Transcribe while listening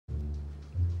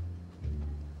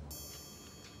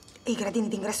e i gradini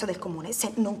d'ingresso del comune,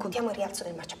 se non contiamo il rialzo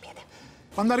del marciapiede.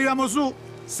 Quando arriviamo su,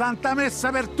 santa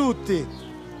messa per tutti.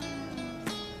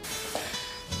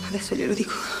 Adesso glielo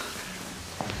dico.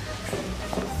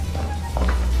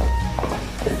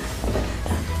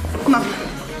 Mamma,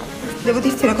 devo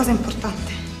dirti una cosa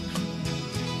importante.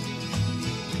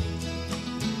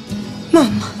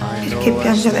 Mamma, perché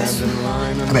piange adesso?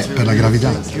 Beh, per la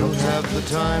gravidanza.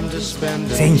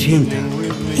 Sei incinta.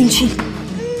 Incinta.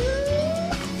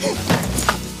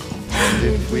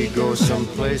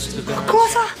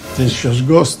 Cosa? Precious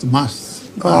ghost must.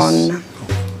 Gonna.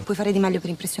 Puoi fare di meglio per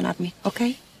impressionarmi, ok?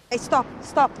 Hey, stop,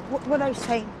 stop. What are you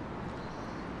saying?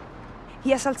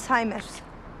 He has Alzheimer's.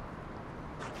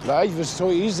 Life is so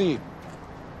easy.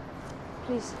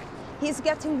 Please. He's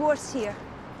getting worse here.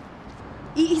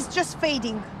 He's just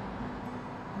fading.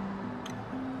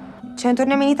 Ce ne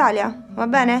torniamo in Italia? Va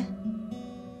bene?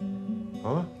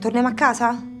 Oh? Torniamo a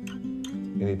casa?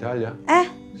 In Italia?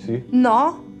 Sì.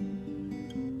 No?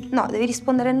 No, devi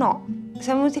rispondere no.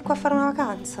 Siamo venuti qua a fare una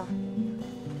vacanza.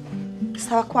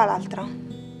 Stava qua l'altra.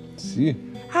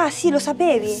 Sì. Ah, sì, lo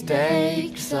sapevi.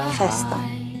 Festa.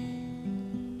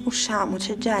 Usciamo,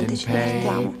 c'è gente, ci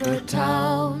divertiamo.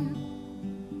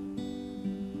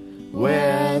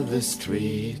 Where the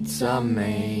streets are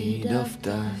made of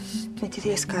dust. Mettiti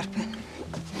le scarpe.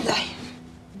 Dai.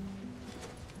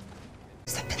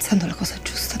 Sta pensando alla cosa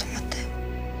giusta, Don Matteo.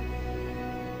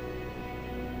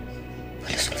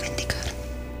 Voglio solo vendicarmi.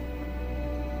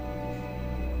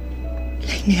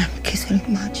 Lei neanche se lo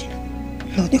immagina.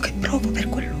 L'odio che provo per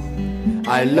quell'uomo.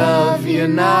 I love you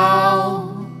now.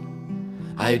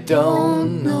 I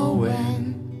don't know when.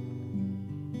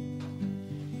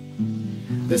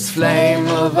 This flame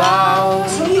of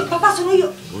ours. Sono io, papà, sono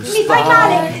io. Mi fai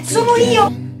male, sono io.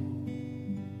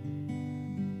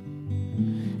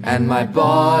 And my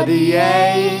body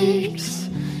aches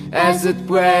as it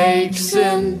breaks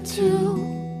in two.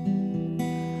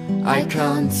 I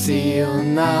can't see you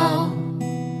now,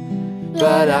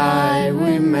 but I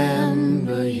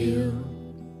remember you.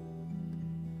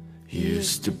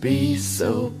 Used to be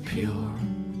so pure.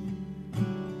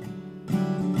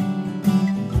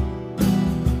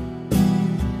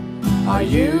 Our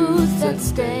youth at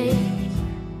stake.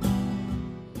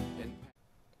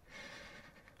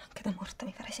 Anche da morta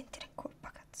mi farai sentire in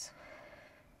colpa, cazzo.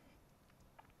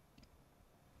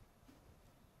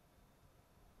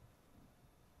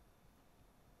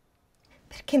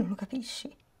 Perché non lo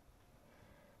capisci?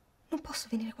 Non posso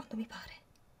venire quando mi pare.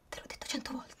 Te l'ho detto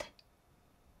 100 volte.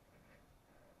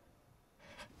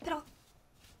 Però...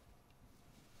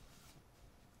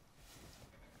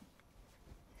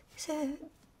 se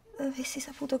avessi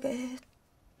saputo che...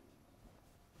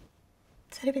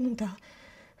 sarei venuta...